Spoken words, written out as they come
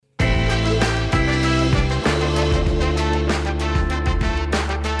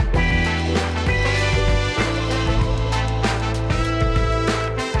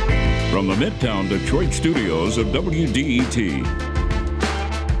Midtown Detroit studios of WDET.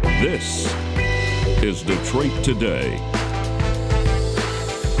 This is Detroit Today.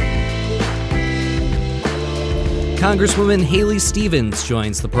 Congresswoman Haley Stevens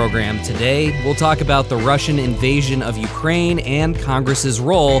joins the program today. We'll talk about the Russian invasion of Ukraine and Congress's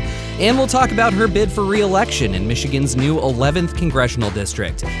role, and we'll talk about her bid for re-election in Michigan's new 11th congressional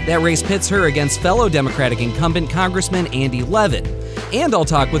district. That race pits her against fellow Democratic incumbent Congressman Andy Levin. And I'll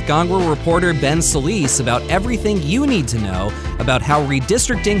talk with Gongwer reporter Ben Solis about everything you need to know about how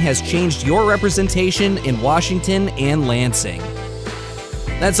redistricting has changed your representation in Washington and Lansing.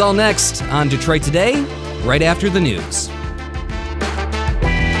 That's all next on Detroit Today, right after the news.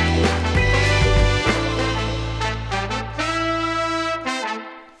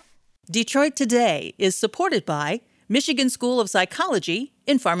 Detroit Today is supported by Michigan School of Psychology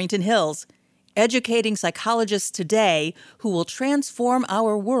in Farmington Hills, educating psychologists today who will transform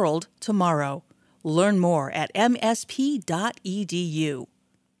our world tomorrow. Learn more at msp.edu.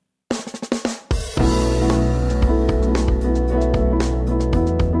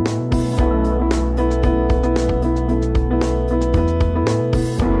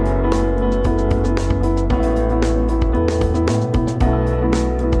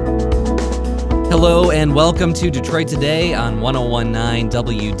 Hello and welcome to Detroit Today on 1019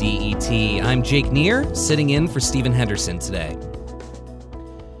 WDET. I'm Jake Neer, sitting in for Stephen Henderson today.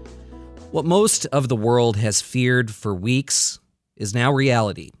 What most of the world has feared for weeks is now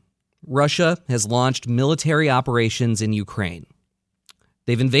reality. Russia has launched military operations in Ukraine.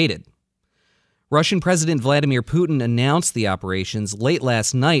 They've invaded. Russian President Vladimir Putin announced the operations late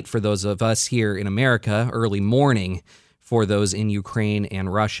last night for those of us here in America, early morning for those in Ukraine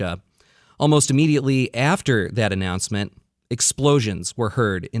and Russia. Almost immediately after that announcement, explosions were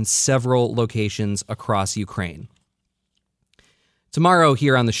heard in several locations across Ukraine. Tomorrow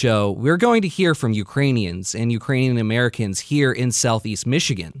here on the show, we're going to hear from Ukrainians and Ukrainian Americans here in Southeast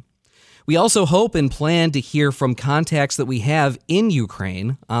Michigan. We also hope and plan to hear from contacts that we have in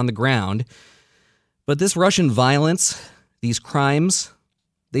Ukraine on the ground. But this Russian violence, these crimes,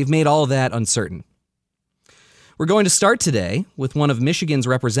 they've made all of that uncertain. We're going to start today with one of Michigan's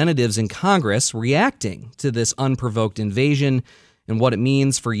representatives in Congress reacting to this unprovoked invasion and what it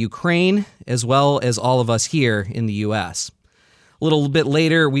means for Ukraine, as well as all of us here in the U.S. A little bit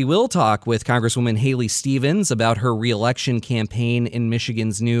later, we will talk with Congresswoman Haley Stevens about her re-election campaign in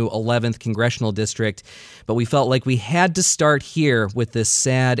Michigan's new 11th congressional district, but we felt like we had to start here with this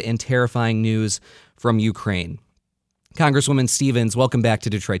sad and terrifying news from Ukraine. Congresswoman Stevens, welcome back to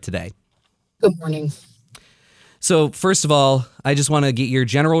Detroit Today. Good morning. So first of all, I just want to get your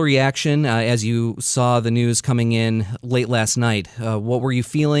general reaction as you saw the news coming in late last night. What were you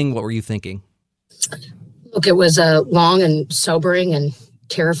feeling? What were you thinking? Look, it was a long and sobering and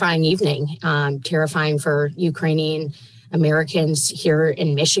terrifying evening, terrifying for Ukrainian Americans here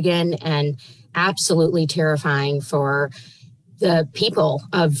in Michigan, and absolutely terrifying for the people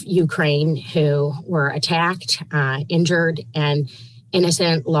of Ukraine who were attacked, injured, and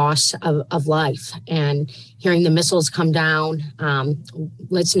innocent loss of life. And hearing the missiles come down,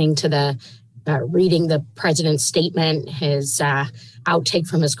 listening to reading the president's statement, his outtake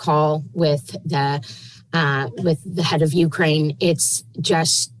from his call with the head of Ukraine, it's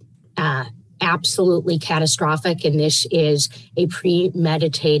just absolutely catastrophic. And this is a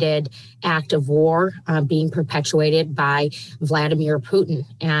premeditated act of war being perpetuated by Vladimir Putin,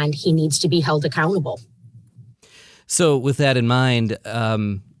 and he needs to be held accountable. So with that in mind,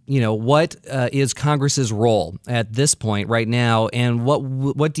 what is Congress's role at this point right now, and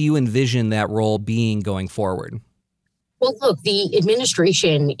what do you envision that role being going forward? Well, look, the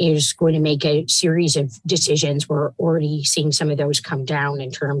administration is going to make a series of decisions. We're already seeing some of those come down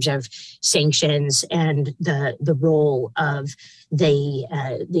in terms of sanctions and the role of the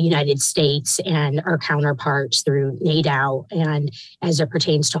United States and our counterparts through NATO. And as it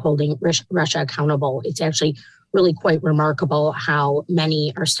pertains to holding Russia accountable, it's actually really quite remarkable how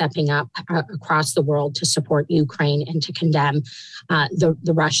many are stepping up across the world to support Ukraine and to condemn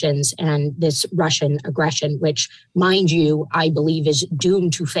the Russians and this Russian aggression, which, mind you, I believe is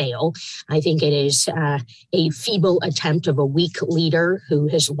doomed to fail. I think it is a feeble attempt of a weak leader who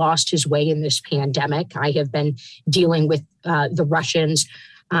has lost his way in this pandemic. I have been dealing with the Russians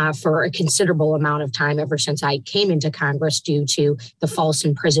for a considerable amount of time ever since I came into Congress due to the false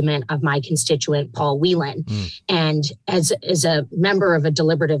imprisonment of my constituent, Paul Whelan. And as a member of a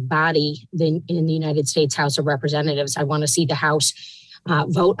deliberative body in the United States House of Representatives, I want to see the House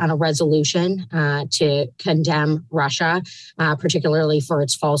vote on a resolution to condemn Russia, particularly for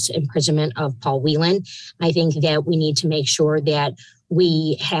its false imprisonment of Paul Whelan. I think that we need to make sure that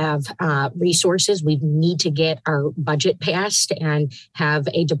We have resources. We need to get our budget passed and have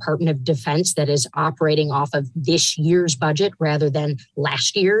a Department of Defense that is operating off of this year's budget rather than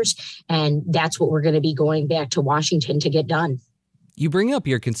last year's. And that's what we're going to be going back to Washington to get done. You bring up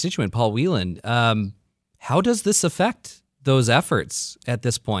your constituent, Paul Whelan. How does this affect those efforts at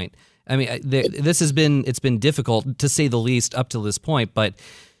this point? I mean, it's been difficult to say the least up to this point, but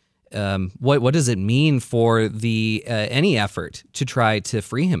what does it mean for the any effort to try to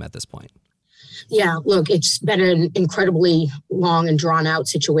free him at this point? Yeah, look, it's been an incredibly long and drawn out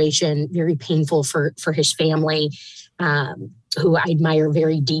situation, very painful for his family, who I admire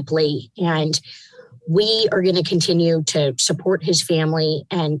very deeply. And we are going to continue to support his family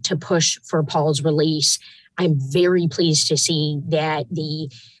and to push for Paul's release. I'm very pleased to see that the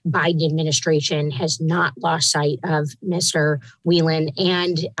Biden administration has not lost sight of Mr. Whelan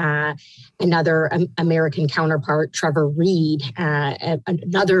and another American counterpart, Trevor Reed,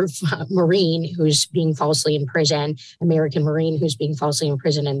 another Marine who's being falsely imprisoned, American Marine who's being falsely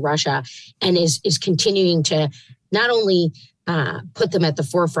imprisoned in Russia, and is continuing to not only put them at the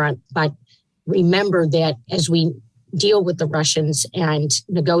forefront, but remember that as we deal with the Russians and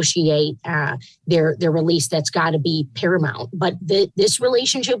negotiate their release, that's got to be paramount. But this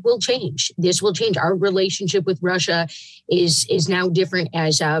relationship will change. This will change. Our relationship with Russia is now different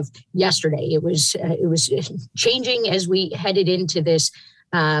as of yesterday. It was changing as we headed into this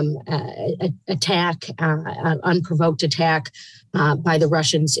attack, unprovoked attack by the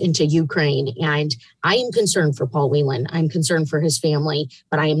Russians into Ukraine. And I am concerned for Paul Whelan. I'm concerned for his family,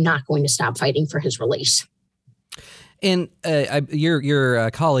 but I am not going to stop fighting for his release. And your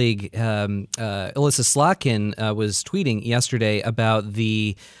colleague, Elissa Slotkin, was tweeting yesterday about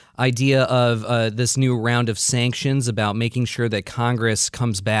the idea of this new round of sanctions, about making sure that Congress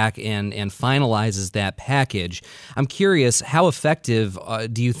comes back and finalizes that package. I'm curious, how effective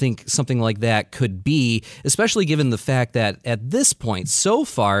do you think something like that could be, especially given the fact that at this point, so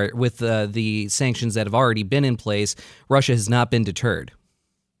far, with the sanctions that have already been in place, Russia has not been deterred?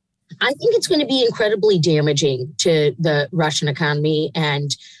 I think it's going to be incredibly damaging to the Russian economy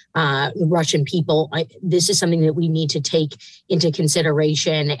and the Russian people. This is something that we need to take into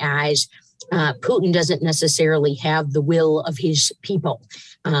consideration, as Putin doesn't necessarily have the will of his people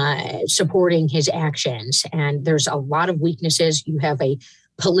supporting his actions. And there's a lot of weaknesses. You have a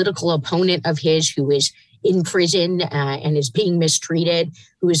political opponent of his who is in prison and is being mistreated,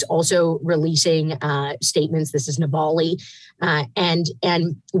 who is also releasing statements. This is Navalny. And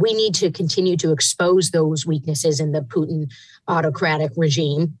we need to continue to expose those weaknesses in the Putin autocratic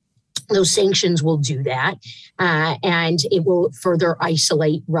regime. Those sanctions will do that, and it will further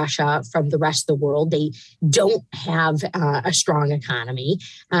isolate Russia from the rest of the world. They don't have a strong economy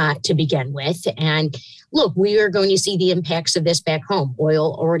to begin with. And look, we are going to see the impacts of this back home.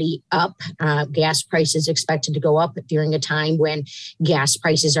 Oil already up, gas prices expected to go up during a time when gas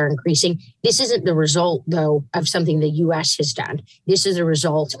prices are increasing. This isn't the result, though, of something the U.S. has done. This is a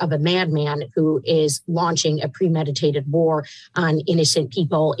result of a madman who is launching a premeditated war on innocent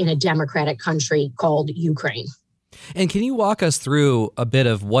people in a democratic country called Ukraine. And can you walk us through a bit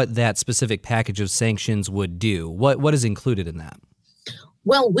of what that specific package of sanctions would do? What is included in that?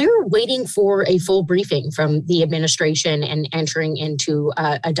 Well, we're waiting for a full briefing from the administration and entering into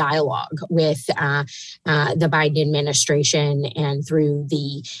a dialogue with the Biden administration and through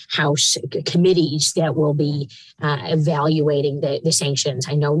the House committees that will be evaluating the sanctions.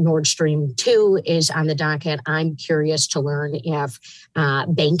 I know Nord Stream 2 is on the docket. I'm curious to learn if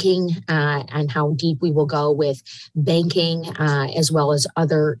banking and how deep we will go with banking as well as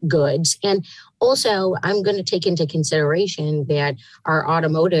other goods. And also, I'm going to take into consideration that our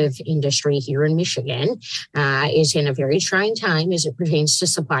automotive industry here in Michigan is in a very trying time as it pertains to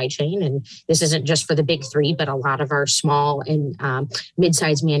supply chain. And this isn't just for the big three, but a lot of our small and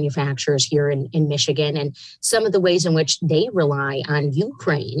mid-sized manufacturers here in Michigan, and some of the ways in which they rely on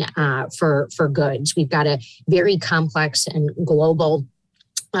Ukraine for goods. We've got a very complex and global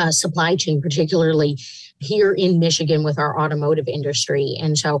supply chain, particularly here in Michigan with our automotive industry.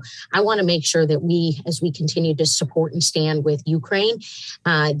 And so I want to make sure that we, as we continue to support and stand with Ukraine,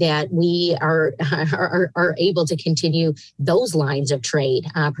 that we are able to continue those lines of trade,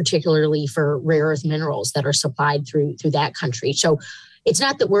 particularly for rare earth minerals that are supplied through that country. So it's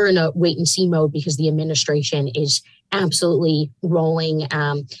not that we're in a wait and see mode because the administration is absolutely rolling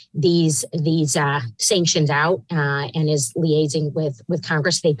these sanctions out and is liaising with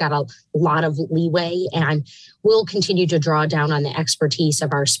Congress. They've got a lot of leeway, and we'll continue to draw down on the expertise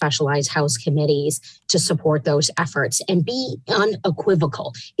of our specialized House committees to support those efforts and be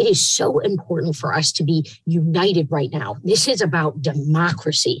unequivocal. It is so important for us to be united right now. This is about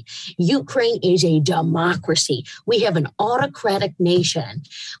democracy. Ukraine is a democracy. We have an autocratic nation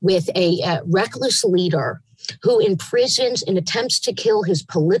with a reckless leader who imprisons and attempts to kill his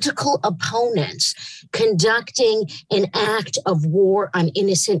political opponents, conducting an act of war on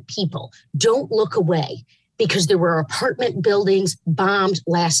innocent people. Don't look away, because there were apartment buildings bombed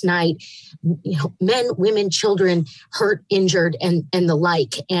last night, men, women, children hurt, injured, and the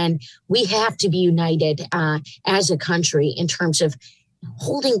like. And we have to be united as a country in terms of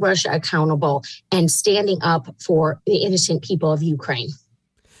holding Russia accountable and standing up for the innocent people of Ukraine.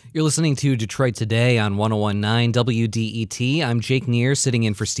 You're listening to Detroit Today on 101.9 WDET. I'm Jake Neer, sitting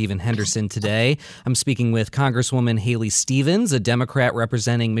in for Stephen Henderson today. I'm speaking with Congresswoman Haley Stevens, a Democrat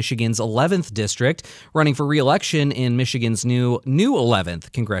representing Michigan's 11th district, running for re-election in Michigan's new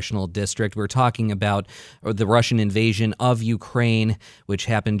 11th congressional district. We're talking about the Russian invasion of Ukraine, which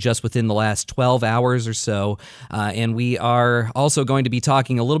happened just within the last 12 hours or so. And we are also going to be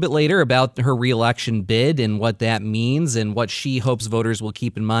talking a little bit later about her re-election bid and what that means and what she hopes voters will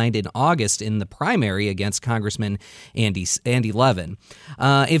keep in mind in August in the primary against Congressman Andy Levin.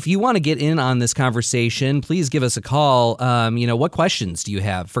 If you want to get in on this conversation, please give us a call. What questions do you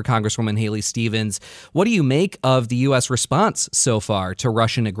have for Congresswoman Haley Stevens? What do you make of the U.S. response so far to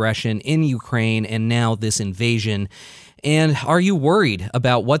Russian aggression in Ukraine and now this invasion? And are you worried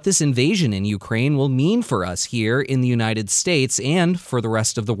about what this invasion in Ukraine will mean for us here in the United States and for the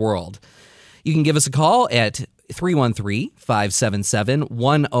rest of the world? You can give us a call at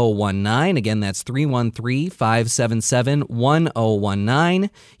 313-577-1019. Again, that's 313-577-1019.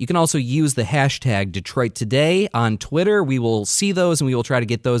 You can also use the hashtag Detroit Today on Twitter. We will see those and we will try to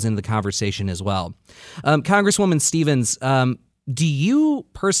get those into the conversation as well. Congresswoman Stevens, do you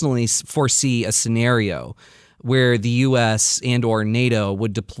personally foresee a scenario where the U.S. and or NATO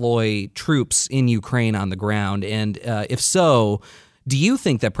would deploy troops in Ukraine on the ground? And if so, do you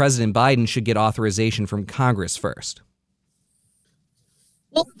think that President Biden should get authorization from Congress first?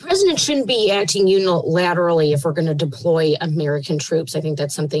 Well, the president shouldn't be acting unilaterally if we're going to deploy American troops. I think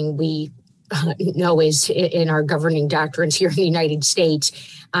that's something we know is in our governing doctrines here in the United States.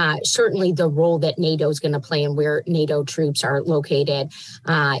 Certainly the role that NATO is going to play and where NATO troops are located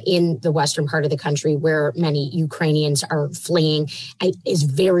in the western part of the country where many Ukrainians are fleeing is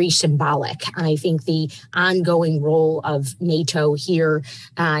very symbolic. I think the ongoing role of NATO here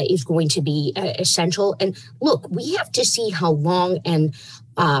is going to be essential. And look, we have to see how long and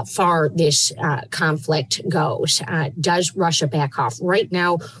far this conflict goes. Does Russia back off? Right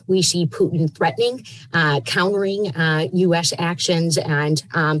now, we see Putin threatening, countering U.S. actions and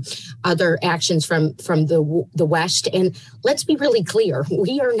other actions from the West. And let's be really clear,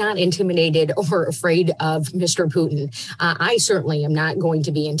 we are not intimidated or afraid of Mr. Putin. I certainly am not going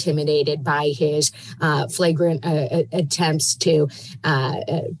to be intimidated by his flagrant attempts to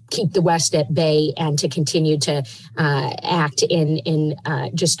keep the West at bay and to continue to act in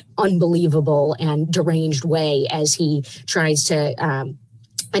just unbelievable and deranged way as he tries to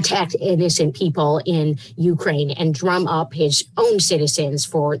attack innocent people in Ukraine and drum up his own citizens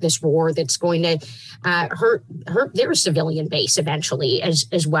for this war that's going to hurt their civilian base eventually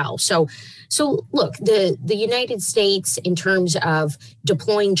as well. So look, the United States, in terms of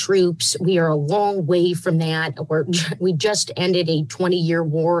deploying troops, we are a long way from that. We just ended a 20-year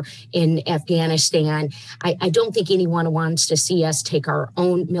war in Afghanistan. I don't think anyone wants to see us take our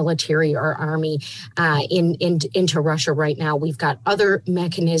own military or army into Russia right now. We've got other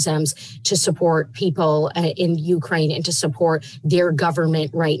mechanisms to support people in Ukraine and to support their government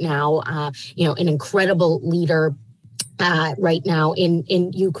right now. An incredible leader right now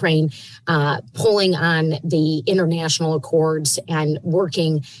in Ukraine, pulling on the international accords and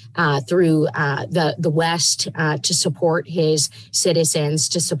working through the West to support his citizens,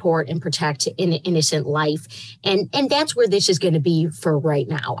 to support and protect innocent life. And that's where this is going to be for right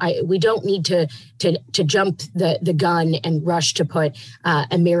now. We don't need to jump the gun and rush to put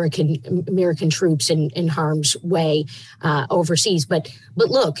American troops in harm's way overseas. But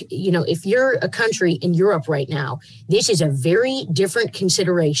look, if you're a country in Europe right now, this is a very different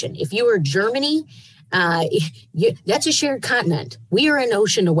consideration. If you are Germany, that's a shared continent. We are an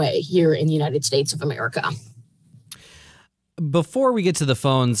ocean away here in the United States of America. Before we get to the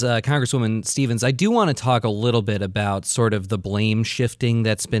phones, Congresswoman Stevens, I do want to talk a little bit about sort of the blame shifting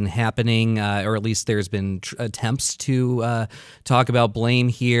that's been happening, or at least there's been attempts to talk about blame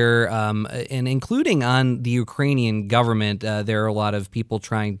here, and including on the Ukrainian government. There are a lot of people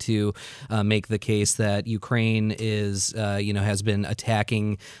trying to make the case that Ukraine is, has been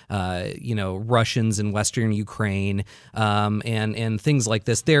attacking, Russians in Western Ukraine, and things like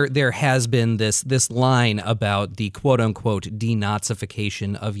this. There has been this line about the quote unquote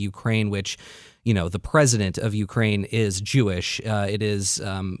denazification of Ukraine, which, the president of Ukraine is Jewish. It is,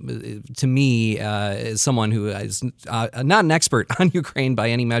 to me, as someone who is not an expert on Ukraine by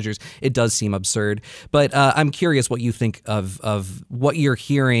any measures, it does seem absurd. But I'm curious what you think of what you're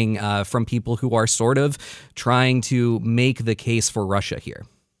hearing from people who are sort of trying to make the case for Russia here.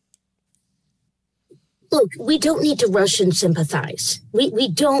 Look, we don't need to Russian sympathize. We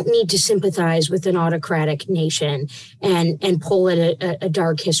don't need to sympathize with an autocratic nation and pull at a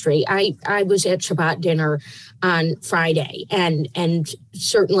dark history. I was at Shabbat dinner on Friday, and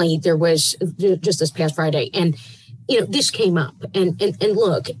certainly there was just this past Friday, and this came up. And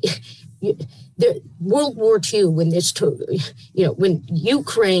look, World War II, when when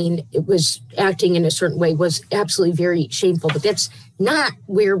Ukraine was acting in a certain way, was absolutely very shameful. But that's not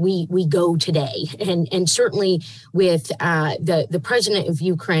where we go today. And certainly with the president of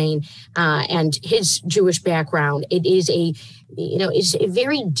Ukraine and his Jewish background, it is it's a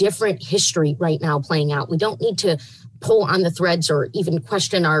very different history right now playing out. We don't need to pull on the threads or even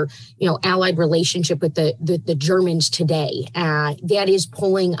question our, allied relationship with the Germans today. That is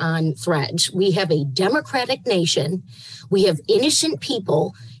pulling on threads. We have a democratic nation. We have innocent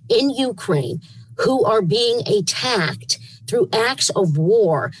people in Ukraine who are being attacked through acts of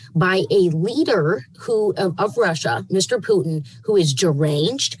war by a leader of Russia, Mr. Putin, who is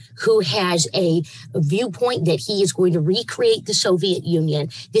deranged, who has a viewpoint that he is going to recreate the Soviet Union.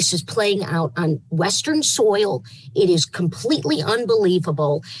 This is playing out on Western soil. It is completely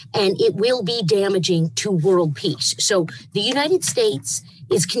unbelievable, and it will be damaging to world peace. So the United States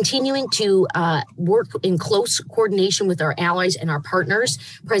is continuing to work in close coordination with our allies and our partners.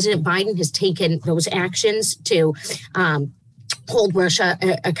 President Biden has taken those actions to hold Russia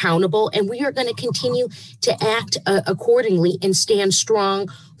accountable, and we are going to continue to act accordingly and stand strong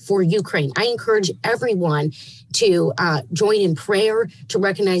for Ukraine. I encourage everyone to join in prayer to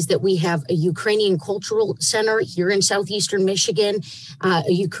recognize that we have a Ukrainian cultural center here in southeastern Michigan, a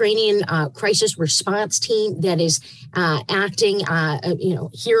Ukrainian crisis response team that is acting,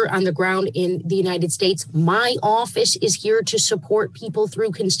 here on the ground in the United States. My office is here to support people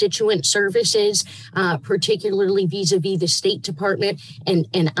through constituent services, particularly vis-a-vis the State Department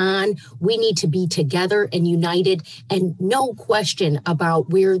and on. We need to be together and united, and no question about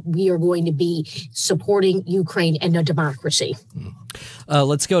where we are going to be supporting Ukraine and a democracy.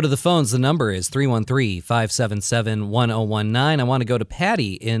 Let's go to the phones. The number is 313-577-1019. I want to go to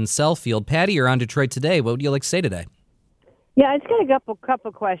Patty in Southfield. Patty, you're on Detroit Today. What would you like to say today? Yeah, I just got a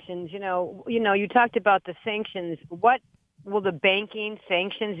couple questions. You talked about the sanctions. What will the banking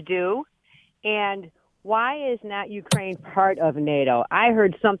sanctions do? And why is not Ukraine part of NATO? I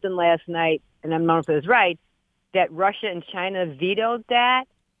heard something last night, and I don't know if it was right, that Russia and China vetoed that.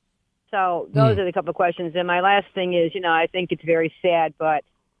 So those are the couple of questions. And my last thing is, I think it's very sad, but,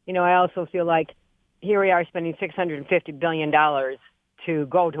 I also feel like here we are spending $650 billion to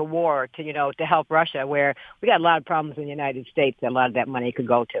go to war to help Russia, where we got a lot of problems in the United States that a lot of that money could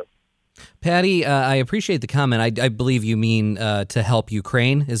go to. Patty, I appreciate the comment. I believe you mean to help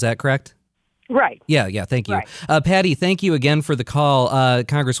Ukraine. Is that correct? Right. Yeah, thank you. Right. Patty, thank you again for the call.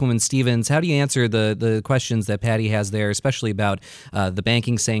 Congresswoman Stevens, how do you answer the questions that Patty has there, especially about the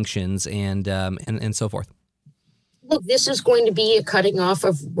banking sanctions and so forth? Look, this is going to be a cutting off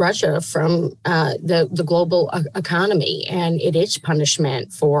of Russia from the global economy, and it is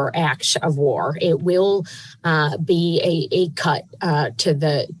punishment for acts of war. It will be a cut to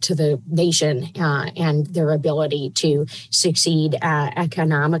the nation and their ability to succeed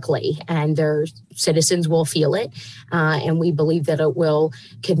economically, and their citizens will feel it, and we believe that it will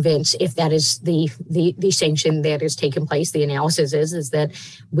convince, if that is the sanction that has taken place. The analysis is that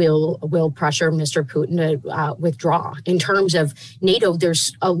will pressure Mr. Putin to withdraw. In terms of NATO,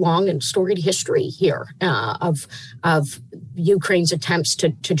 there's a long and storied history here of Ukraine's attempts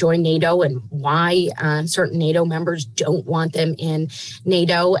to join NATO and why certain NATO members don't want them in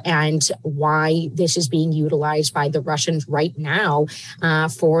NATO, and why this is being utilized by the Russians right now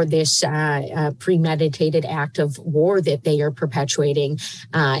for this premeditated act of war that they are perpetuating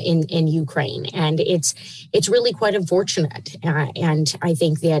in Ukraine. And it's really quite unfortunate. And I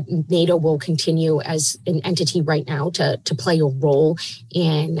think that NATO will continue as an entity right now to play a role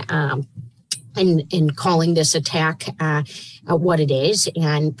in calling this attack what it is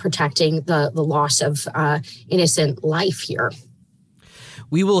and protecting the loss of innocent life here.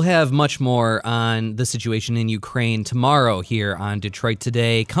 We will have much more on the situation in Ukraine tomorrow here on Detroit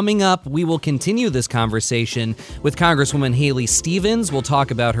Today. Coming up, we will continue this conversation with Congresswoman Haley Stevens. We'll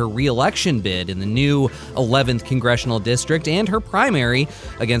talk about her re-election bid in the new 11th Congressional District and her primary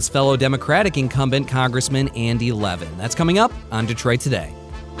against fellow Democratic incumbent Congressman Andy Levin. That's coming up on Detroit Today.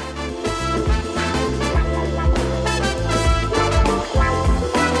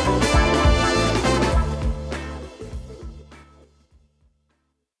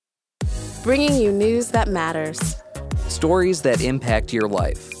 Bringing you news that matters. Stories that impact your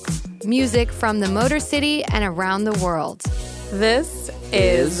life. Music from the Motor City and around the world. This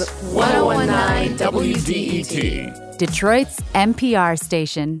is 1019 WDET. Detroit's NPR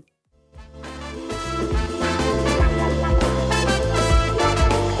station.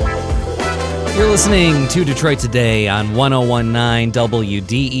 You're listening to Detroit Today on 1019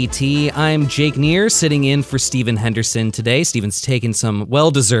 WDET. I'm Jake Neer, sitting in for Stephen Henderson today. Stephen's taken some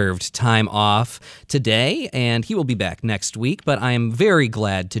well-deserved time off today, and he will be back next week. But I am very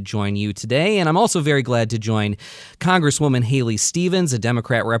glad to join you today, and I'm also very glad to join Congresswoman Haley Stevens, a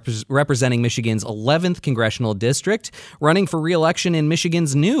Democrat representing Michigan's 11th Congressional District, running for re-election in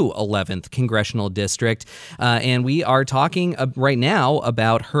Michigan's new 11th Congressional District. And we are talking right now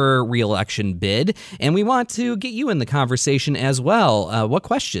about her re-election bid, and we want to get you in the conversation as well. What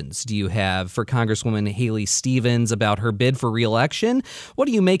questions do you have for Congresswoman Haley Stevens about her bid for re-election? What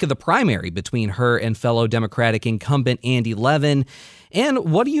do you make of the primary between her and fellow Democratic incumbent Andy Levin?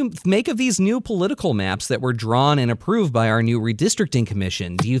 And what do you make of these new political maps that were drawn and approved by our new redistricting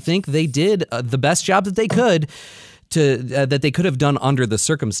commission? Do you think they did the best job that they could that they could have done under the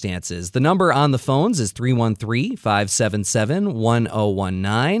circumstances? The number on the phones is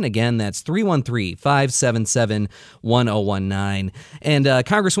 313-577-1019. Again, that's 313-577-1019. And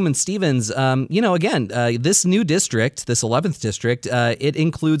Congresswoman Stevens, this new district, this 11th district, it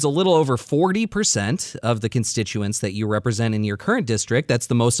includes a little over 40% of the constituents that you represent in your current district. That's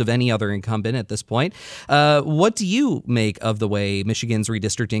the most of any other incumbent at this point. What do you make of the way Michigan's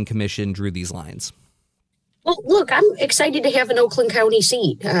redistricting commission drew these lines? Well, look, I'm excited to have an Oakland County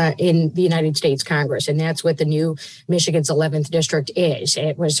seat in the United States Congress, and that's what the new Michigan's 11th district is.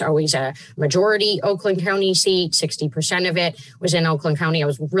 It was always a majority Oakland County seat. 60% of it was in Oakland County. I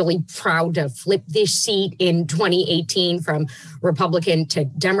was really proud to flip this seat in 2018 from Republican to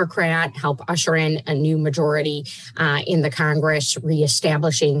Democrat, help usher in a new majority in the Congress,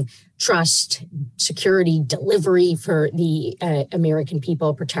 reestablishing trust, security, delivery for the American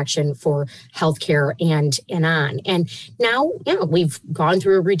people, protection for healthcare, and on. And now, we've gone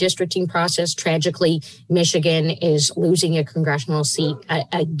through a redistricting process. Tragically, Michigan is losing a congressional seat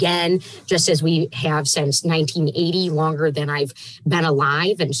again, just as we have since 1980, longer than I've been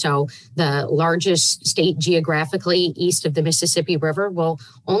alive. And so the largest state geographically east of the Mississippi River will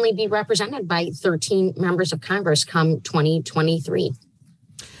only be represented by 13 members of Congress come 2023.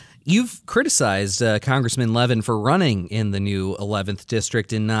 You've criticized Congressman Levin for running in the new 11th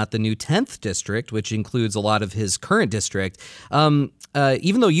district and not the new 10th district, which includes a lot of his current district. Even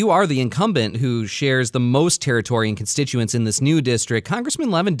though you are the incumbent who shares the most territory and constituents in this new district, Congressman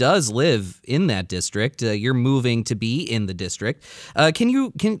Levin does live in that district. You're moving to be in the district. Can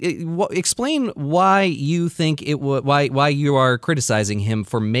you explain why you think why you are criticizing him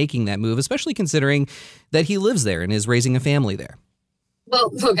for making that move, especially considering that he lives there and is raising a family there?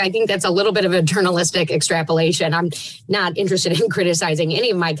 Well, look, I think that's a little bit of a journalistic extrapolation. I'm not interested in criticizing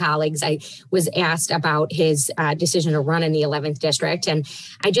any of my colleagues. I was asked about his decision to run in the 11th district, and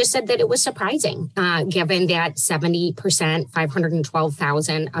I just said that it was surprising, given that 70%,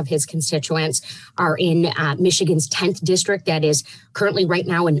 512,000 of his constituents are in Michigan's 10th district. That is currently right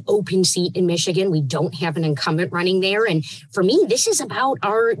now an open seat in Michigan. We don't have an incumbent running there. And for me, this is about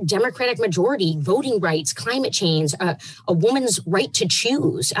our Democratic majority, voting rights, climate change, a woman's right to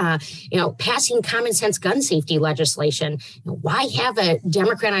choose, passing common sense gun safety legislation. Why have a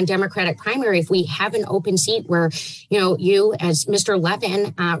Democrat on Democratic primary if we have an open seat where, you as Mr.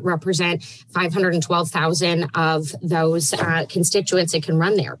 Levin represent 512,000 of those constituents that can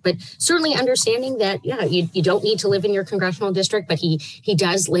run there. But certainly understanding that, you don't need to live in your congressional district, but he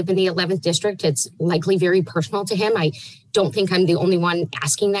does live in the 11th district. It's likely very personal to him. I don't think I'm the only one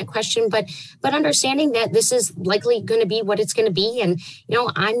asking that question, but understanding that this is likely going to be what it's going to be. And,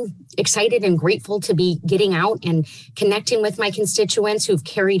 I'm excited and grateful to be getting out and connecting with my constituents who've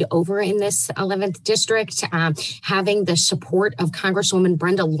carried over in this 11th district, having the support of Congresswoman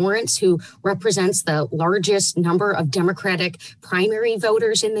Brenda Lawrence, who represents the largest number of Democratic primary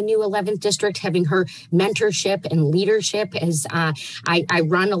voters in the new 11th district, having her mentorship and leadership as I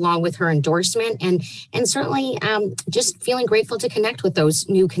run along with her endorsement, and certainly just feeling grateful to connect with those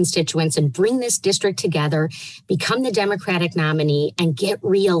new constituents and bring this district together, become the Democratic nominee, and get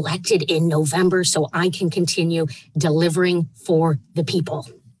reelected in November so I can continue delivering for the people.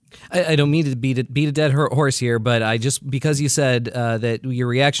 I don't mean to beat a dead horse here, but because you said that your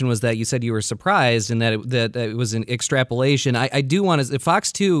reaction was that you said you were surprised and that it was an extrapolation, I do want to.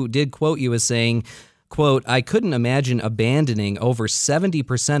 Fox 2 did quote you as saying, quote, "I couldn't imagine abandoning over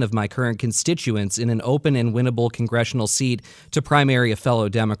 70% of my current constituents in an open and winnable congressional seat to primary a fellow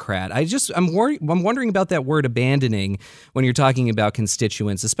Democrat." I'm wondering about that word abandoning when you're talking about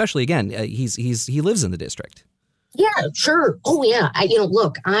constituents, especially again, he lives in the district. Yeah, sure. Oh yeah. I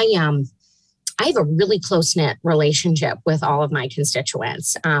have a really close-knit relationship with all of my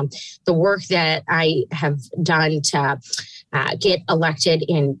constituents. The work that I have done to get elected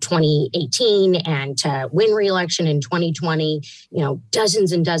in 2018 and to win re-election in 2020,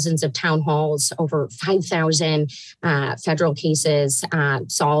 dozens and dozens of town halls, over 5,000 federal cases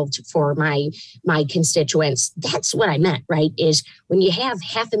solved for my constituents. That's what I meant, right? Is when you have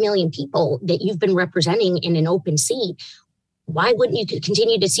 500,000 people that you've been representing in an open seat, why wouldn't you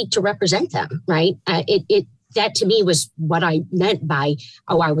continue to seek to represent them, right? That to me was what I meant by,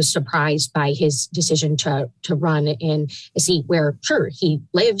 I was surprised by his decision to run in a seat where, sure, he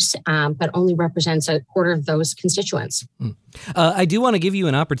lives, but only represents a quarter of those constituents. I do want to give you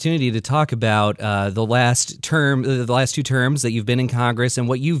an opportunity to talk about the last two terms that you've been in Congress and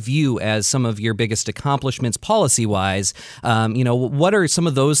what you view as some of your biggest accomplishments policy-wise. What are some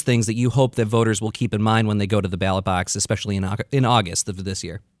of those things that you hope that voters will keep in mind when they go to the ballot box, especially in August of this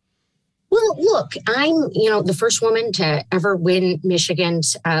year? Well, look, I'm, the first woman to ever win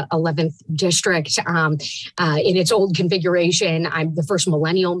Michigan's 11th district in its old configuration. I'm the first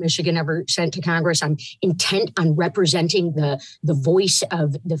millennial Michigan ever sent to Congress. I'm intent on representing the voice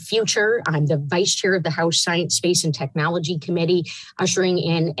of the future. I'm the vice chair of the House Science, Space, and Technology Committee, ushering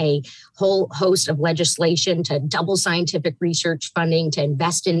in a whole host of legislation to double scientific research funding, to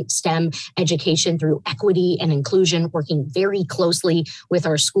invest in STEM education through equity and inclusion, working very closely with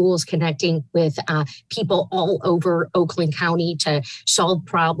our schools, connecting with people all over Oakland County to solve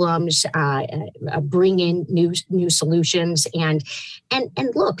problems, bring in new solutions, and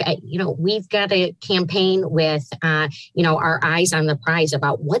look, we've got a campaign with our eyes on the prize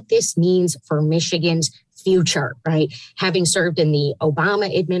about what this means for Michigan's future, right? Having served in the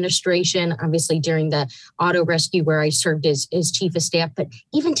Obama administration, obviously during the auto rescue where I served as chief of staff, but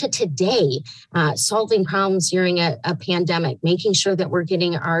even to today, solving problems during a pandemic, making sure that we're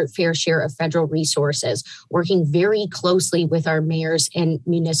getting our fair share of federal resources, working very closely with our mayors and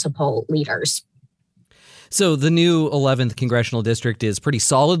municipal leaders. So the new 11th congressional district is pretty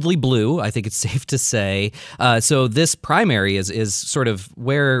solidly blue, I think it's safe to say. So this primary is sort of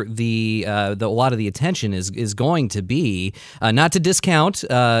where a lot of the attention is going to be. Not to discount,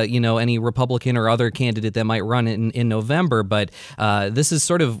 any Republican or other candidate that might run in November, but this is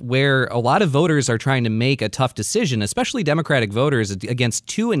sort of where a lot of voters are trying to make a tough decision, especially Democratic voters against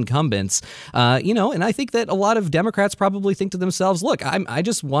two incumbents. And I think that a lot of Democrats probably think to themselves, look, I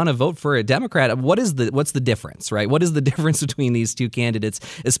just want to vote for a Democrat. What's the difference, right? What is the difference between these two candidates,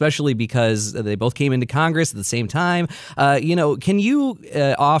 especially because they both came into Congress at the same time? Can you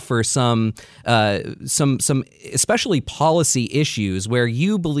offer some especially policy issues where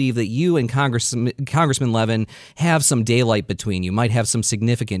you believe that you and Congressman Levin have some daylight between you, might have some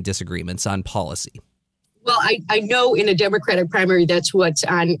significant disagreements on policy? Well, I know in a Democratic primary, that's what's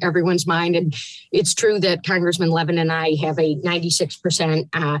on everyone's mind. And it's true that Congressman Levin and I have a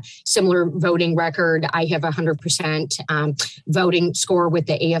 96% similar voting record. I have 100% voting score with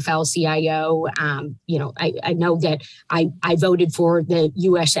the AFL-CIO. I know that I voted for the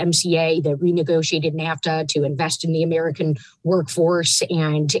USMCA, the renegotiated NAFTA, to invest in the American workforce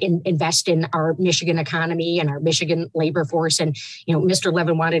and invest in our Michigan economy and our Michigan labor force. And, Mr.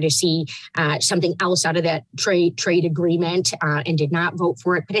 Levin wanted to see something else out of that trade agreement and did not vote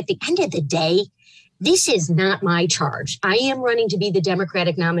for it. But at the end of the day, This is not my charge. I am running to be the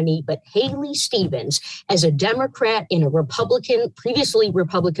Democratic nominee, but Haley Stevens, as a Democrat in a previously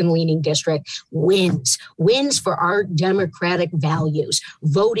Republican-leaning district, wins for our democratic values,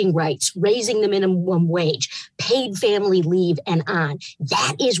 voting rights, raising the minimum wage, paid family leave, and on.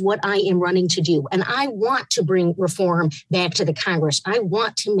 That is what I am running to do. And I want to bring reform back to the Congress. I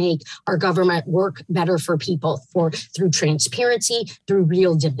want to make our government work better for people through transparency, through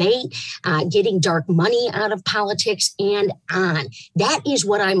real debate, getting dark money out of politics, and on. That is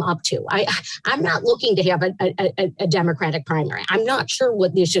what I'm up to. I'm not looking to have a Democratic primary. I'm not sure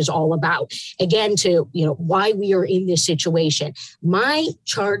what this is all about. Again, to why we are in this situation. My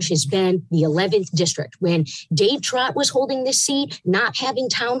charge has been the 11th district. When Dave Trott was holding this seat, not having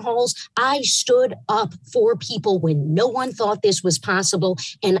town halls, I stood up for people when no one thought this was possible,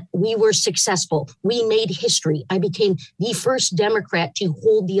 and we were successful. We made history. I became the first Democrat to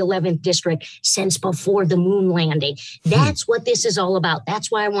hold the 11th district since before the moon landing. That's what this is all about. That's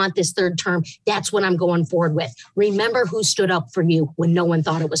why I want this third term. That's what I'm going forward with. Remember who stood up for you when no one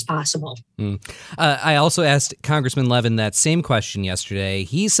thought it was possible. I also asked Congressman Levin that same question yesterday.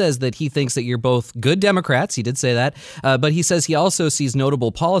 He says that he thinks that you're both good Democrats. He did say that, but he says he also sees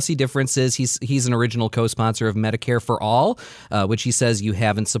notable policy differences. He's an original co-sponsor of Medicare for All, which he says you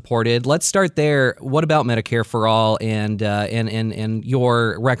haven't supported. Let's start there. What about Medicare for All and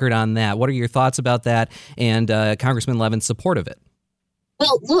your record on that? What are your thoughts about that and Congressman Levin's support of it?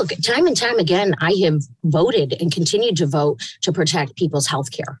 Well, look, time and time again, I have voted and continued to vote to protect people's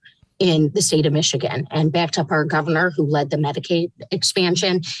health care in the state of Michigan and backed up our governor who led the Medicaid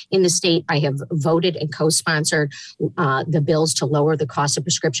expansion in the state. I have voted and co-sponsored the bills to lower the cost of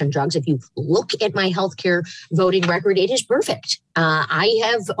prescription drugs. If you look at my healthcare voting record, it is perfect. I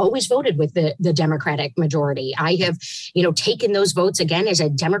have always voted with the Democratic majority. I have, taken those votes again as a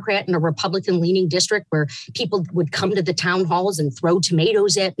Democrat in a Republican-leaning district where people would come to the town halls and throw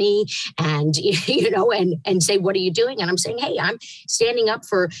tomatoes at me and, and say, what are you doing? And I'm saying, hey, I'm standing up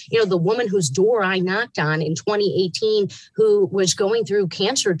for, the woman whose door I knocked on in 2018 who was going through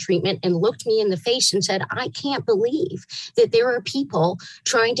cancer treatment and looked me in the face and said, I can't believe that there are people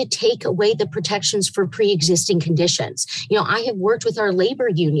trying to take away the protections for pre-existing conditions. I have worked with our labor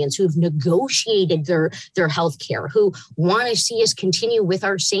unions who've negotiated their health care, who want to see us continue with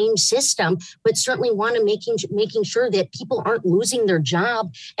our same system, but certainly want to making sure that people aren't losing their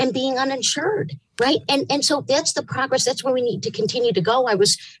job and being uninsured. Right. And so that's the progress. That's where we need to continue to go. I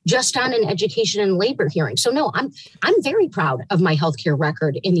was just on an education and labor hearing. So, no, I'm very proud of my healthcare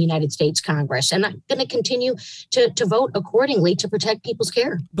record in the United States Congress, and I'm going to continue to vote accordingly to protect people's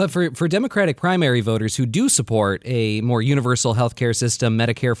care. But for Democratic primary voters who do support a more universal healthcare system,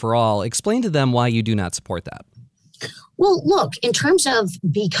 Medicare for All, explain to them why you do not support that. Well, look, in terms of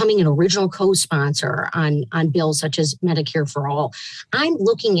becoming an original co-sponsor on bills such as Medicare for All, I'm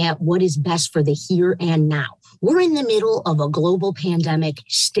looking at what is best for the here and now. We're in the middle of a global pandemic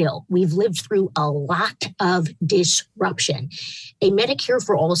still. We've lived through a lot of disruption. A Medicare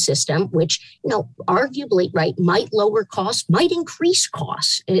for All system, which, arguably, right, might lower costs, might increase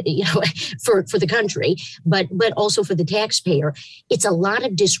costs, for the country, but also for the taxpayer. It's a lot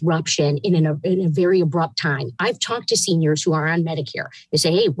of disruption in a very abrupt time. I've talked to seniors who are on Medicare. They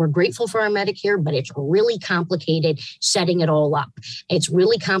say, hey, we're grateful for our Medicare, but it's really complicated setting it all up. It's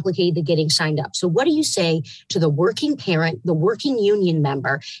really complicated getting signed up. So what do you say to the working parent, the working union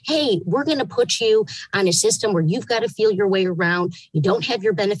member? Hey, we're going to put you on a system where you've got to feel your way around. You don't have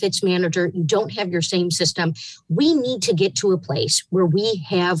your benefits manager. You don't have your same system. We need to get to a place where we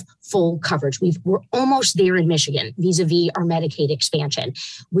have full coverage. We're almost there in Michigan vis-a-vis our Medicaid expansion.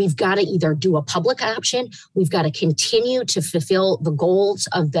 We've got to either do a public option. We've got to continue to fulfill the goals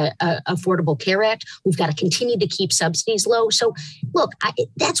of the Affordable Care Act. We've got to continue to keep subsidies low. So look,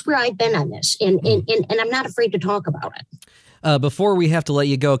 that's where I've been on this. And I'm not afraid to talk about it. Before we have to let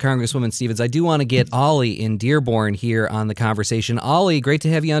you go, Congresswoman Stevens, I do want to get Ollie in Dearborn here on the conversation. Ollie, great to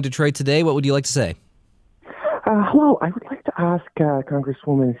have you on Detroit today. What would you like to say? Hello. I would like to ask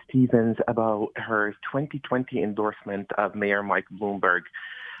Congresswoman Stevens about her 2020 endorsement of Mayor Mike Bloomberg.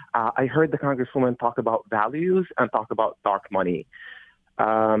 I heard the Congresswoman talk about values and talk about dark money.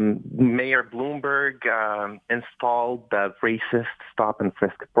 Mayor Bloomberg installed the racist stop and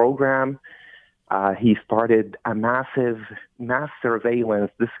frisk program. He started a mass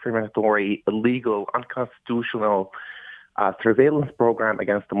surveillance, discriminatory, illegal, unconstitutional surveillance program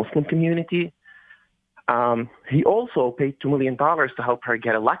against the Muslim community. He also paid $2 million to help her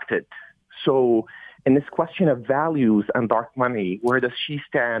get elected. So in this question of values and dark money, where does she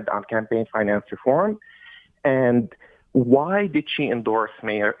stand on campaign finance reform? And Why did she endorse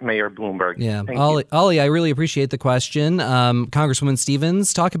Mayor Bloomberg? Yeah, Thank Ollie, I really appreciate the question. Congresswoman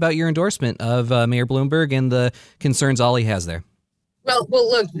Stevens, talk about your endorsement of Mayor Bloomberg and the concerns Ollie has there. Well,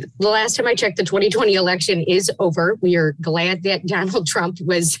 look, the last time I checked, the 2020 election is over. We are glad that Donald Trump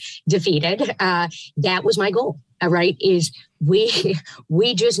was defeated. That was my goal, right, is we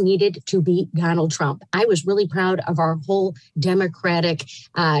just needed to beat Donald Trump. I was really proud of our whole Democratic,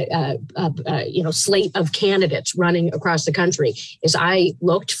 slate of candidates running across the country. As I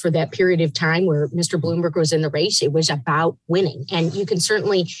looked for that period of time where Mr. Bloomberg was in the race, it was about winning. And you can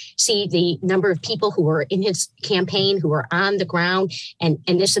certainly see the number of people who were in his campaign, who are on the ground and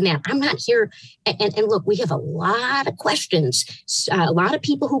this and that. I'm not here. And look, we have a lot of questions, a lot of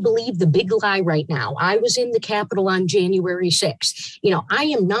people who believe the big lie right now. I was in the Capitol on January 6th. I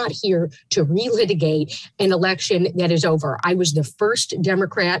am not here to relitigate an election that is over. I was the first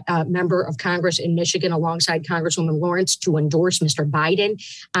Democrat member of Congress in Michigan alongside Congresswoman Lawrence to endorse Mr. Biden.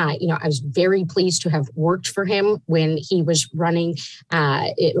 I was very pleased to have worked for him when he was running,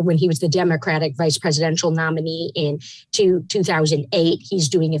 when he was the Democratic vice presidential nominee in 2008. He's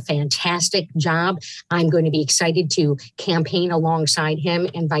doing a fantastic job. I'm going to be excited to campaign alongside him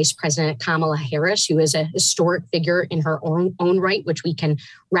and Vice President Kamala Harris, who is a historic figure in her own right, which we can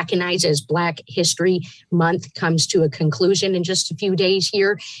recognize as Black History Month comes to a conclusion in just a few days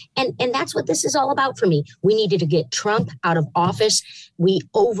here. And that's what this is all about for me. We needed to get Trump out of office. We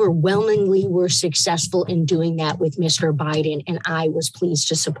overwhelmingly were successful in doing that with Mr. Biden, and I was pleased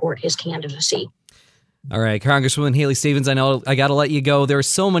to support his candidacy. All right, Congresswoman Haley Stevens, I know I got to let you go. There are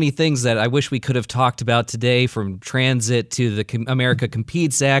so many things that I wish we could have talked about today, from transit to the America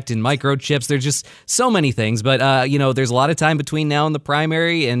Competes Act and microchips. There's just so many things, but there's a lot of time between now and the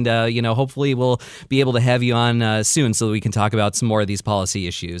primary, and hopefully we'll be able to have you on soon so that we can talk about some more of these policy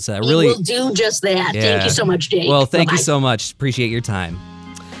issues. We'll do just that. Yeah. Thank you so much, Jake. Well, thank you so much. Appreciate your time.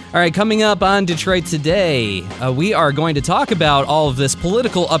 All right, coming up on Detroit Today, we are going to talk about all of this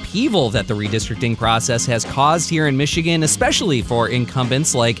political upheaval that the redistricting process has caused here in Michigan, especially for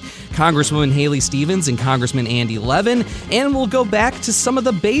incumbents like Congresswoman Haley Stevens and Congressman Andy Levin, and we'll go back to some of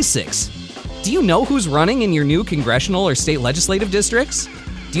the basics. Do you know who's running in your new congressional or state legislative districts?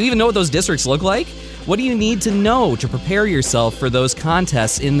 Do you even know what those districts look like? What do you need to know to prepare yourself for those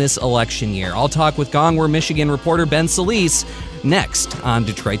contests in this election year? I'll talk with Gongwer, Michigan reporter Ben Solis next on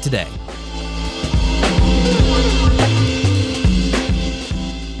Detroit Today.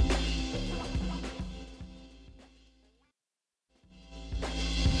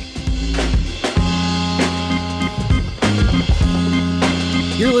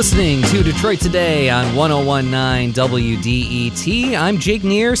 You're listening to Detroit Today on 101.9 WDET. I'm Jake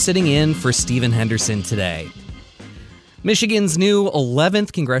Neer, sitting in for Stephen Henderson today. Michigan's new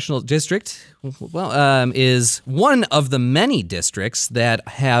 11th congressional district is one of the many districts that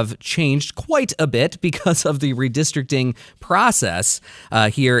have changed quite a bit because of the redistricting process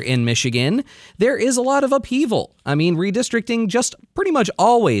here in Michigan. There is a lot of upheaval. I mean, redistricting just pretty much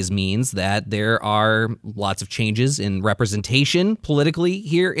always means that there are lots of changes in representation politically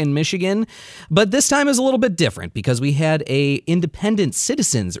here in Michigan. But this time is a little bit different because we had a independent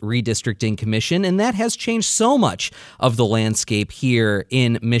citizens redistricting commission, and that has changed so much of the landscape here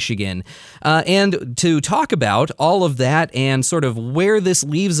in Michigan. And to talk about all of that and sort of where this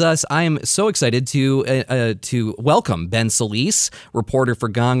leaves us, I am so excited to welcome Ben Solis, reporter for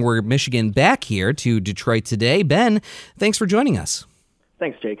Gongwer, Michigan, back here to Detroit Today. Ben, thanks for joining us.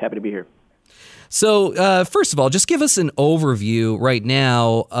 Thanks, Jake. Happy to be here. So, first of all, just give us an overview right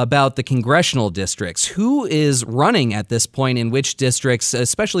now about the congressional districts. Who is running at this point in which districts,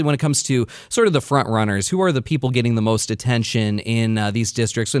 especially when it comes to sort of the front runners? Who are the people getting the most attention in these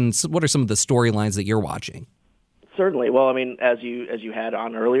districts, and what are some of the storylines that you're watching? Certainly. Well, I mean, as you had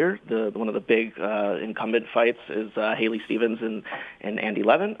on earlier, one of the big incumbent fights is Haley Stevens and Andy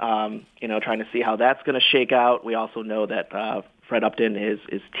Levin. Trying to see how that's going to shake out. We also know that Fred Upton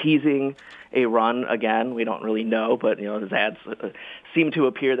is teasing a run again. We don't really know, but his ads seem to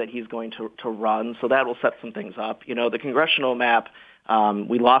appear that he's going to run. So that will set some things up. The congressional map,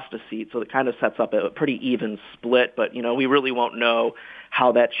 we lost a seat, so it kind of sets up a pretty even split. But we really won't know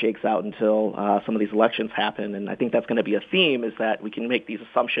how that shakes out until some of these elections happen. And I think that's going to be a theme, is that we can make these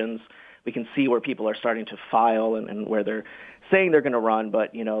assumptions. We can see where people are starting to file and where they're saying they're going to run,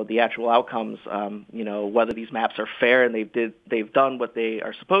 but the actual outcomes, whether these maps are fair and they've done what they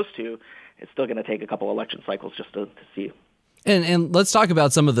are supposed to, it's still going to take a couple election cycles just to see. And let's talk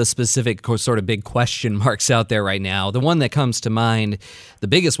about some of the specific sort of big question marks out there right now. The one that comes to mind, the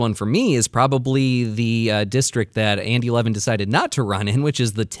biggest one for me, is probably the district that Andy Levin decided not to run in, which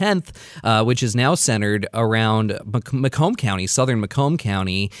is the 10th, which is now centered around Macomb County, southern Macomb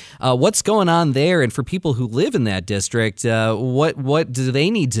County. What's going on there? And for people who live in that district, what do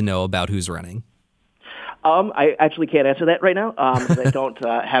they need to know about who's running? I actually can't answer that right now because I don't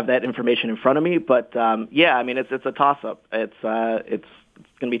have that information in front of me. But yeah, I mean, it's a toss-up. It's going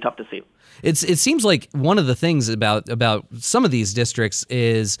to be tough to see. It seems like one of the things about some of these districts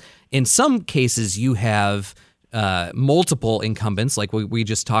is, in some cases, you have multiple incumbents, like we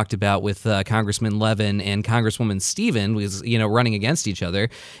just talked about with Congressman Levin and Congresswoman Stephen, was running against each other.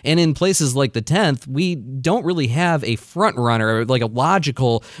 And in places like the 10th, we don't really have a front runner, like a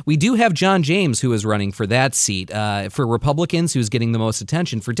logical. We do have John James, who is running for that seat. For Republicans, who's getting the most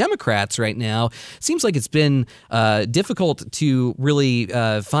attention. For Democrats right now, it seems like it's been difficult to really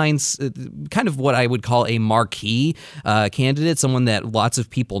find kind of what I would call a marquee candidate, someone that lots of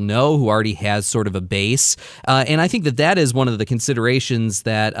people know, who already has sort of a base. And I think that is one of the considerations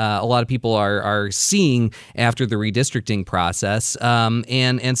that a lot of people are seeing after the redistricting process.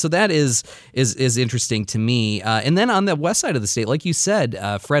 And so that is interesting to me. And then on the west side of the state, like you said,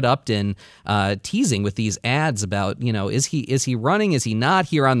 Fred Upton teasing with these ads about, is he running? Is he not?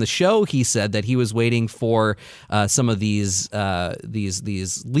 Here on the show, he said that he was waiting for some of these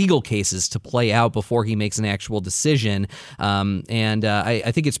legal cases to play out before he makes an actual decision. And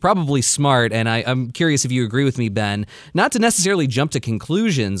I think it's probably smart. And I'm curious if you agree with me, Ben, not to necessarily jump to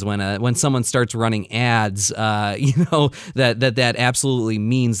conclusions when someone starts running ads, that absolutely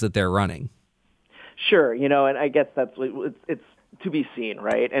means that they're running. Sure, and I guess it's to be seen,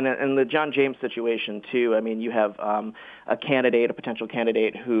 right? And the John James situation too. I mean, you have a potential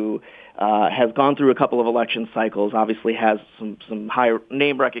candidate who has gone through a couple of election cycles, obviously has some high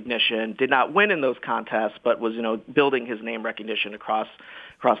name recognition, did not win in those contests, but was building his name recognition across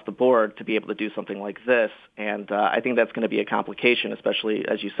the board to be able to do something like this. And I think that's going to be a complication, especially,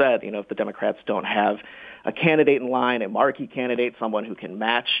 as you said, if the Democrats don't have a candidate in line, a marquee candidate, someone who can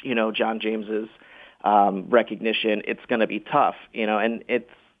match, John James's recognition, it's going to be tough, and it's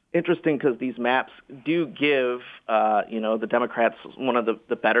interesting because these maps do give, the Democrats one of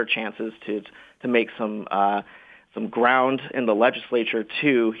the better chances to make some ground in the legislature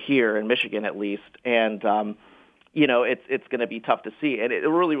too, here in Michigan at least. And, it's going to be tough to see. And it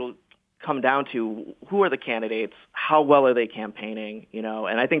really will come down to who are the candidates, how well are they campaigning,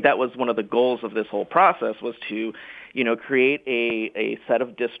 and I think that was one of the goals of this whole process, was to, create a set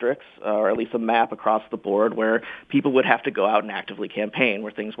of districts, or at least a map across the board where people would have to go out and actively campaign,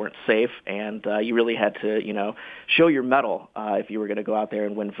 where things weren't safe, and you really had to, show your mettle if you were going to go out there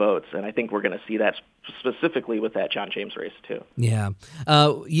and win votes. And I think we're going to see that specifically with that John James race too. Yeah.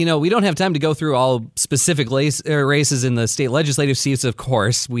 We don't have time to go through all specific races in the state legislative seats, of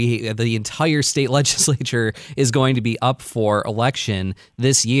course. The entire state legislature is going to be up for election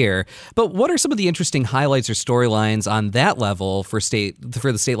this year. But what are some of the interesting highlights or storylines on that level for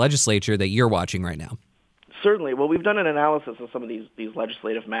the state legislature that you're watching right now? Certainly. Well, we've done an analysis of some of these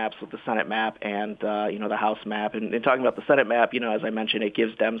legislative maps with the Senate map and, the House map. And in talking about the Senate map, as I mentioned, it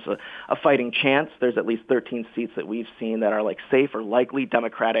gives Dems a fighting chance. There's at least 13 seats that we've seen that are like safe or likely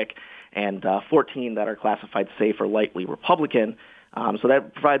Democratic, and 14 that are classified safe or likely Republican. So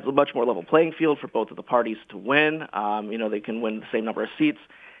that provides a much more level playing field for both of the parties to win. They can win the same number of seats,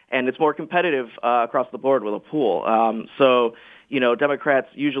 and it's more competitive across the board with a pool. So Democrats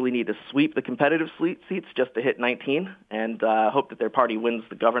usually need to sweep the competitive seats just to hit 19 and hope that their party wins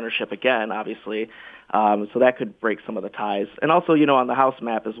the governorship again, obviously. So that could break some of the ties. And also, on the House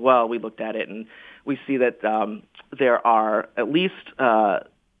map as well, we looked at it and we see that there are at least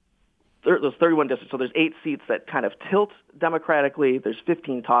there's 31 districts. So there's 8 seats that kind of tilt Democratically. There's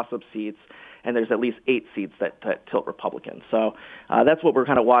 15 toss-up seats. And there's at least 8 seats that tilt Republican. So that's what we're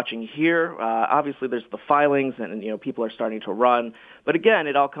kind of watching here. Obviously, there's the filings, and people are starting to run. But again,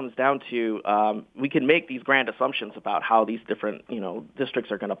 it all comes down to we can make these grand assumptions about how these different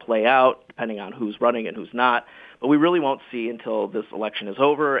districts are going to play out, depending on who's running and who's not. But we really won't see until this election is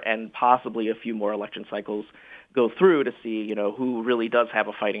over, and possibly a few more election cycles go through to see, who really does have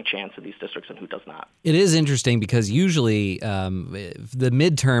a fighting chance in these districts and who does not. It is interesting because usually the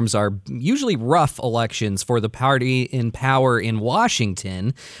midterms are usually rough elections for the party in power in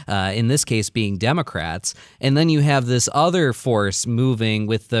Washington, in this case being Democrats. And then you have this other force moving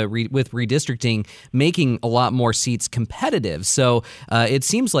with with redistricting, making a lot more seats competitive. So it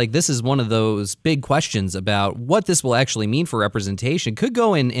seems like this is one of those big questions about what this will actually mean for representation. Could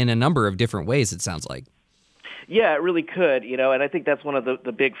go in a number of different ways, it sounds like. Yeah, it really could, and I think that's one of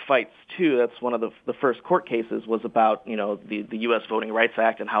the big fights, too. That's one of the first court cases was about, the U.S. Voting Rights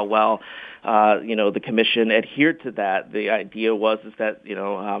Act and how well, the commission adhered to that. The idea was that,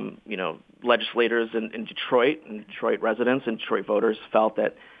 legislators in Detroit and Detroit residents and Detroit voters felt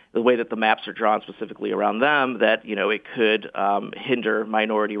that the way that the maps are drawn specifically around them, that, it could hinder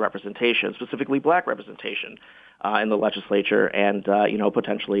minority representation, specifically black representation in the legislature and,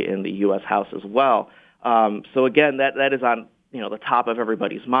 potentially in the U.S. House as well. So again, that is on, the top of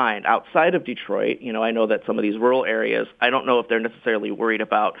everybody's mind. Outside of Detroit, I know that some of these rural areas, I don't know if they're necessarily worried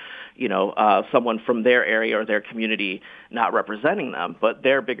about, someone from their area or their community not representing them, but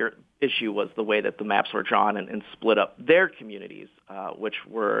their bigger issue was the way that the maps were drawn and split up their communities, which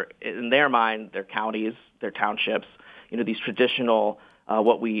were, in their mind, their counties, their townships, these traditional,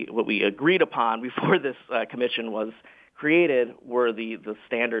 what we agreed upon before this commission was created were the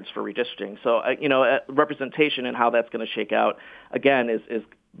standards for redistricting. So, representation and how that's going to shake out, again, is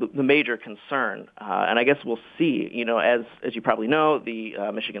the major concern. And I guess we'll see, as you probably know, the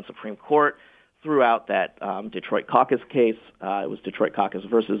Michigan Supreme Court threw out that Detroit caucus case. It was Detroit caucus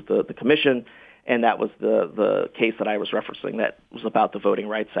versus the commission, and that was the case that I was referencing that was about the Voting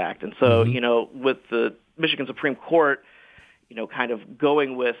Rights Act. And so, with the Michigan Supreme Court, kind of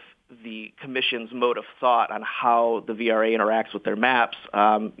going with the commission's mode of thought on how the VRA interacts with their maps,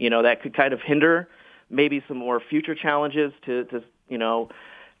 that could kind of hinder maybe some more future challenges to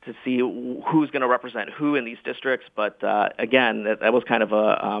see who's going to represent who in these districts. But again, that was kind of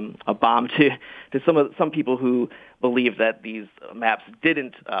a bomb to some people who believe that these maps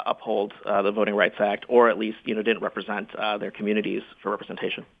didn't uphold the Voting Rights Act, or at least didn't represent their communities for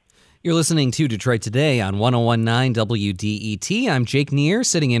representation. You're listening to Detroit Today on 101.9 WDET. I'm Jake Neer,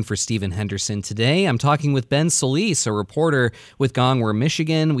 sitting in for Stephen Henderson today. I'm talking with Ben Solis, a reporter with Gongwer,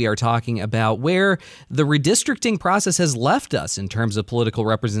 Michigan. We are talking about where the redistricting process has left us in terms of political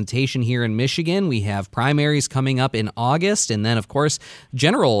representation here in Michigan. We have primaries coming up in August, and then, of course,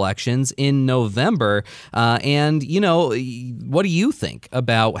 general elections in November. And, what do you think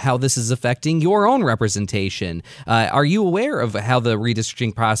about how this is affecting your own representation? Are you aware of how the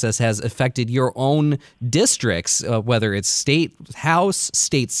redistricting process has affected your own districts, whether it's state House,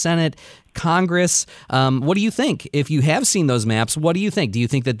 state Senate, Congress? What do you think? If you have seen those maps, what do you think? Do you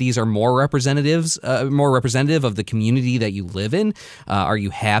think that these are more representative of the community that you live in? Are you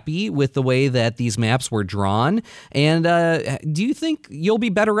happy with the way that these maps were drawn? And do you think you'll be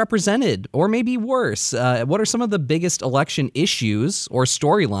better represented, or maybe worse? What are some of the biggest election issues or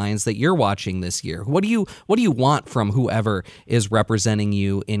storylines that you're watching this year? What do you want from whoever is representing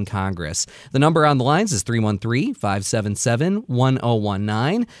you in Congress? The number on the lines is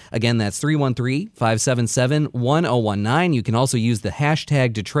 313-577-1019. Again, that's 313-577-1019. You can also use the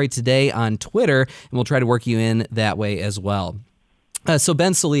hashtag Detroit Today on Twitter, and we'll try to work you in that way as well. So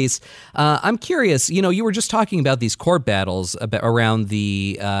Ben Solis, I'm curious. You were just talking about these court battles around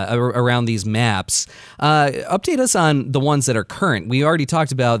these maps. Update us on the ones that are current. We already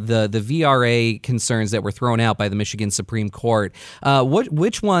talked about the VRA concerns that were thrown out by the Michigan Supreme Court.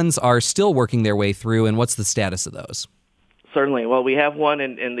 Which ones are still working their way through, and what's the status of those? Certainly. Well, we have one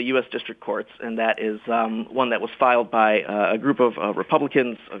in the U.S. District Courts, and that is one that was filed by a group of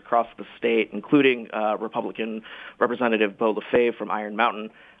Republicans across the state, including Republican Representative Beau Lefebvre from Iron Mountain.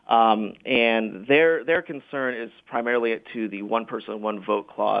 And their concern is primarily to the one person, one vote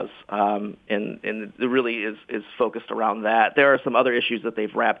clause, and it really is focused around that. There are some other issues that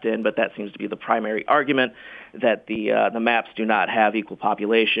they've wrapped in, but that seems to be the primary argument, that the maps do not have equal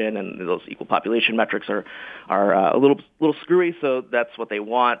population, and those equal population metrics are a little screwy. So that's what they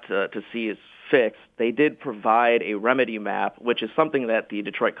want to see is fixed. They did provide a remedy map, which is something that the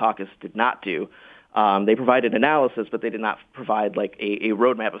Detroit caucus did not do. They provided analysis, but they did not provide like a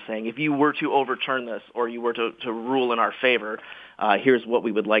roadmap of saying, if you were to overturn this or you were to rule in our favor, here's what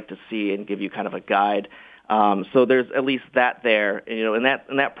we would like to see, and give you kind of a guide. So there's at least that there. In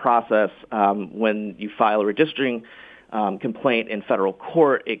that process, when you file a redistricting complaint in federal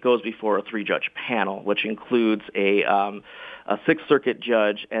court, it goes before a 3-judge panel, which includes a Sixth Circuit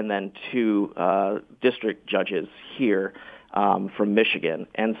judge and then 2 district judges here from Michigan.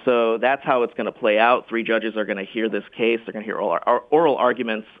 And so that's how it's going to play out. 3 judges are going to hear this case. They're going to hear oral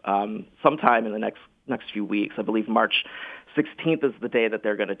arguments sometime in the next few weeks. I believe March 16th is the day that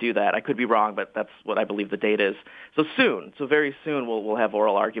they're going to do that. I could be wrong, but that's what I believe the date is. So very soon we'll have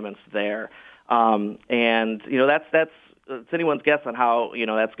oral arguments there. And that's it's anyone's guess on how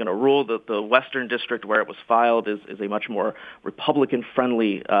that's going to rule. The Western District, where it was filed, is a much more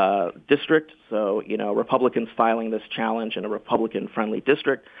Republican-friendly district. So Republicans filing this challenge in a Republican-friendly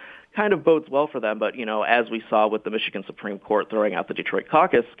district kind of bodes well for them. But, as we saw with the Michigan Supreme Court throwing out the Detroit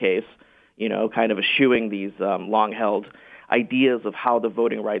caucus case, kind of eschewing these long-held ideas of how the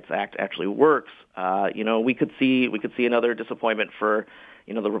Voting Rights Act actually works, we could see another disappointment for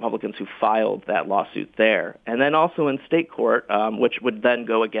the Republicans who filed that lawsuit there. And then also in state court, which would then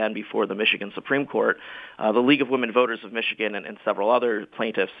go again before the Michigan Supreme Court, the League of Women Voters of Michigan and several other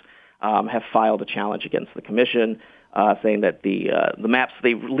plaintiffs have filed a challenge against the commission, saying that the maps,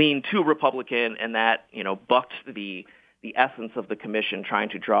 they lean too Republican and that, bucked the essence of the commission trying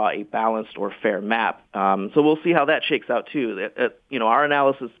to draw a balanced or fair map. So we'll see how that shakes out too. Our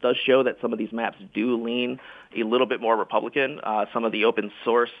analysis does show that some of these maps do lean a little bit more Republican. Some of the open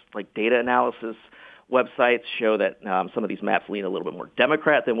source data analysis websites show that some of these maps lean a little bit more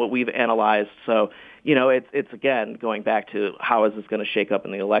Democrat than what we've analyzed. So, it's again going back to how is this going to shake up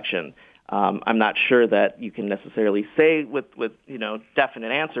in the election. I'm not sure that you can necessarily say with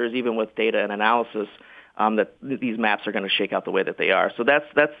definite answers, even with data and analysis, that these maps are going to shake out the way that they are. So that's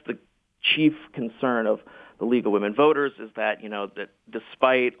the chief concern of the League of Women Voters is that, that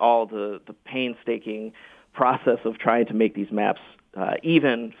despite all the painstaking process of trying to make these maps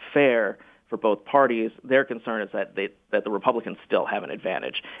even, fair for both parties, their concern is that the Republicans still have an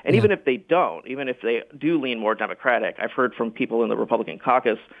advantage. And even if they don't, even if they do lean more Democratic, I've heard from people in the Republican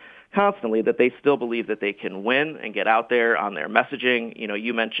caucus constantly that they still believe that they can win and get out there on their messaging.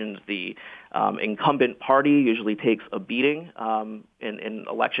 You mentioned the incumbent party usually takes a beating in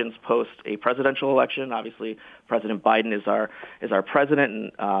elections post a presidential election. Obviously, President Biden is our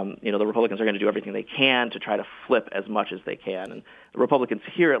president, and the Republicans are going to do everything they can to try to flip as much as they can. And the Republicans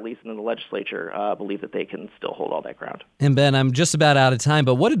here, at least in the legislature, believe that they can still hold all that ground. And Ben, I'm just about out of time,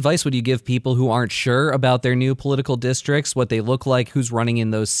 but what advice would you give people who aren't sure about their new political districts, what they look like, who's running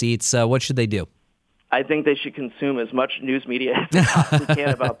in those seats? What should they do? I think they should consume as much news media as they possibly can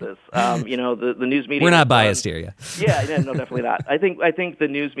about this. The news media. We're not biased here, yeah. Yeah, no, definitely not. I think the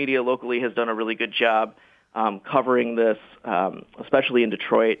news media locally has done a really good job covering this, especially in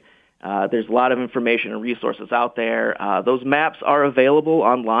Detroit. There's a lot of information and resources out there. Those maps are available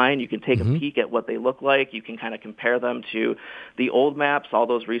online. You can take a peek at what they look like. You can kind of compare them to the old maps. All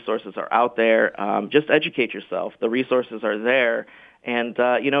those resources are out there. Just educate yourself. The resources are there. And,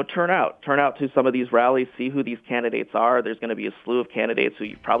 turn out to some of these rallies, see who these candidates are. There's going to be a slew of candidates who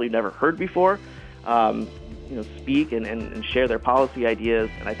you've probably never heard before, speak and share their policy ideas.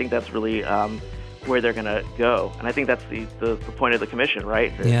 And I think that's really where they're going to go. And I think that's the point of the commission,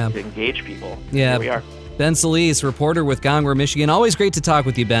 right? To engage people. Yeah. Here we are. Ben Solis, reporter with Gongwer, Michigan. Always great to talk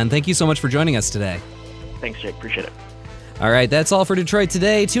with you, Ben. Thank you so much for joining us today. Thanks, Jake. Appreciate it. All right, that's all for Detroit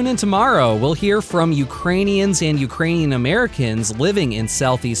Today. Tune in tomorrow. We'll hear from Ukrainians and Ukrainian Americans living in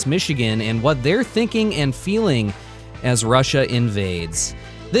Southeast Michigan and what they're thinking and feeling as Russia invades.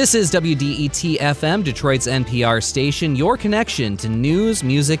 This is WDET-FM, Detroit's NPR station, your connection to news,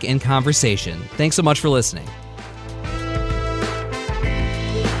 music, and conversation. Thanks so much for listening.